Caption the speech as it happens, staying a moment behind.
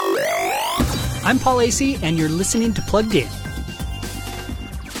I'm Paul Asay, and you're listening to Plugged In.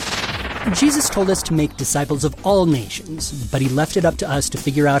 Jesus told us to make disciples of all nations, but he left it up to us to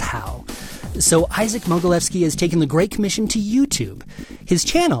figure out how. So Isaac Mogilevsky has taken the Great Commission to YouTube. His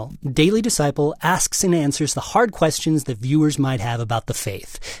channel, Daily Disciple, asks and answers the hard questions that viewers might have about the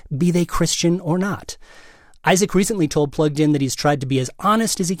faith, be they Christian or not. Isaac recently told Plugged In that he's tried to be as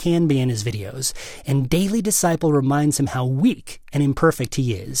honest as he can be in his videos, and Daily Disciple reminds him how weak and imperfect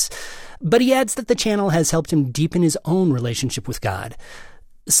he is. But he adds that the channel has helped him deepen his own relationship with God.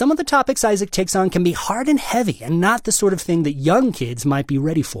 Some of the topics Isaac takes on can be hard and heavy and not the sort of thing that young kids might be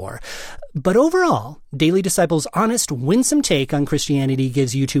ready for. But overall, Daily Disciple's honest, winsome take on Christianity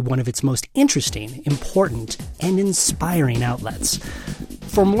gives YouTube one of its most interesting, important, and inspiring outlets.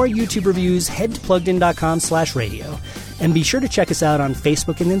 For more YouTube reviews, head to pluggedin.com/radio, and be sure to check us out on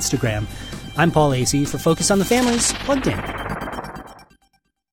Facebook and Instagram. I'm Paul Asay for Focus on the Family's Plugged In.